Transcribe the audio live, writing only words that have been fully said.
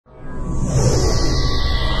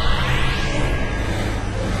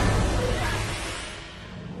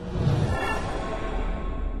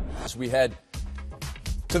we head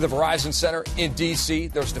to the Verizon Center in D.C.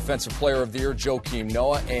 There's Defensive Player of the Year Joakim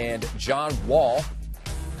Noah and John Wall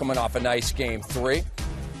coming off a nice Game 3.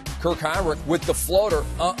 Kirk Heinrich with the floater.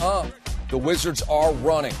 The Wizards are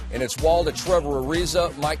running, and it's Wall to Trevor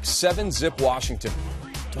Ariza. Mike, 7-zip Washington.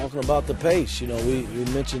 Talking about the pace, we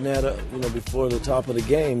mentioned that, before the top of the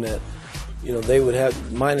game that, they would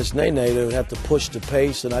have, minus Nene, they would have to push the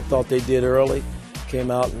pace, and I thought they did early. Came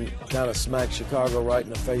out and kind of smacked Chicago right in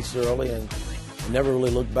the face early and never really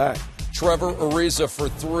looked back. Trevor Ariza for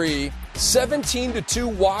 3.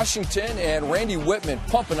 17-2 Washington, and Randy Whitman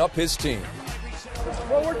pumping up his team.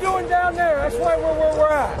 What we're doing down there, that's why we're where we're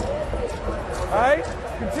at. All right?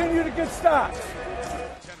 Continue to get stops.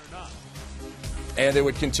 And they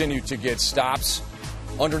would continue to get stops.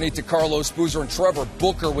 Underneath to Carlos Boozer and Trevor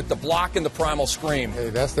Booker with the block and the primal scream.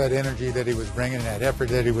 Hey, that's that energy that he was bringing, that effort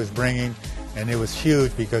that he was bringing, and it was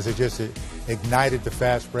huge because it just ignited the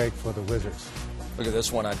fast break for the Wizards. Look at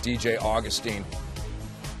this one on DJ Augustine.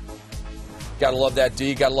 Got to love that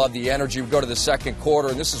D. Got to love the energy. We go to the second quarter,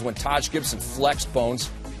 and this is when Taj Gibson flexed,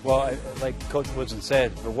 Bones. Well, like Coach Woodson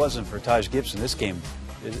said, if it wasn't for Taj Gibson, this game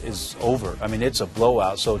is over. I mean, it's a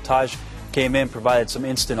blowout. So Taj came in, provided some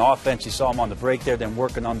instant offense. You saw him on the break there, then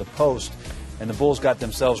working on the post. And the Bulls got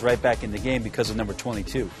themselves right back in the game because of number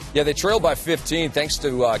 22. Yeah, they trailed by 15 thanks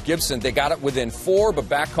to Gibson. They got it within 4, but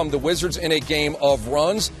back come the Wizards in a game of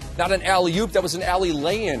runs. Not an alley-oop, that was an alley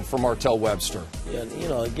lay-in for Martell Webster.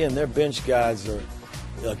 Yeah, again, their bench guys are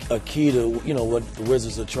a key to, what the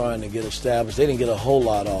Wizards are trying to get established. They didn't get a whole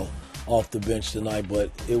lot off the bench tonight,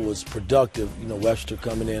 but it was productive. Webster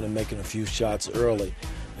coming in and making a few shots early,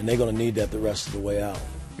 and they're going to need that the rest of the way out.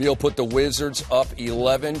 Beal put the Wizards up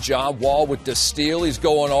 11. John Wall with the steal. He's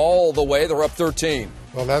going all the way. They're up 13.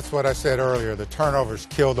 Well, that's what I said earlier. The turnovers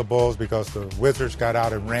killed the Bulls because the Wizards got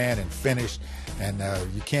out and ran and finished. And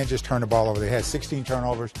you can't just turn the ball over. They had 16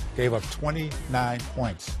 turnovers, gave up 29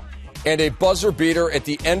 points. And a buzzer beater at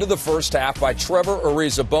the end of the first half by Trevor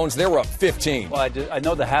Ariza. Bones, they were up 15. Well, I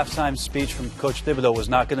know the halftime speech from Coach Thibodeau was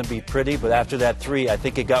not going to be pretty, but after that 3, I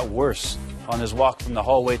think it got worse on his walk from the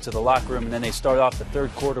hallway to the locker room. And then they start off the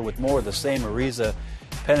third quarter with more of the same. Ariza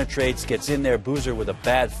penetrates, gets in there. Boozer with a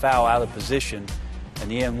bad foul out of position,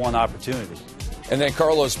 and the N1 opportunity. And then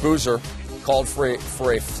Carlos Boozer called for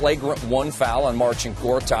a flagrant 1 foul on Marcin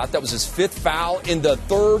Gortat. That was his 5th foul in the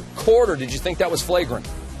third quarter. Did you think that was flagrant?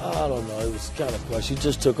 I don't know. It was kind of close. He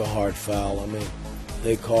just took a hard foul. I mean,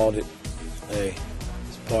 they called it. Hey,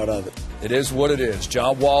 it's part of it. It is what it is.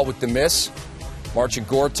 John Wall with the miss. Marcin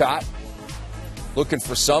Gortat looking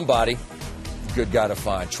for somebody. Good guy to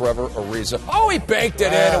find. Trevor Ariza. Oh, he banked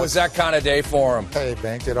it in. It was that kind of day for him. Hey,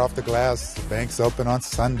 banked it off the glass. The bank's open on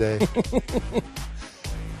Sunday.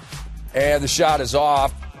 And the shot is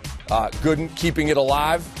off. Gooden keeping it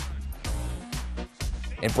alive.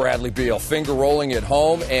 And Bradley Beal finger rolling it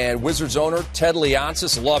home. And Wizards owner Ted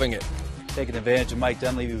Leonsis loving it. Taking advantage of Mike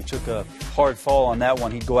Dunleavy, who took a hard fall on that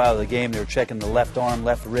one. He'd go out of the game. They were checking the left arm,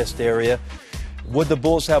 left wrist area. Would the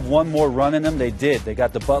Bulls have one more run in them? They did. They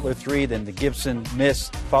got the Butler 3, then the Gibson miss,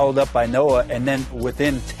 followed up by Noah, and then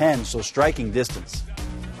within 10, so striking distance.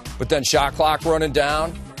 But then shot clock running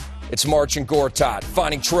down. It's Marcin Gortat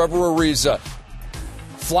finding Trevor Ariza.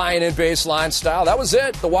 Flying in baseline style. That was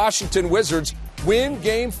it. The Washington Wizards win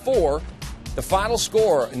Game 4. The final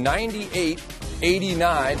score,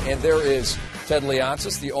 98-89. And there is Ted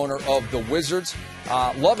Leonsis, the owner of the Wizards.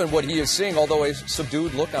 Loving what he is seeing, although a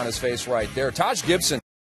subdued look on his face right there. Taj Gibson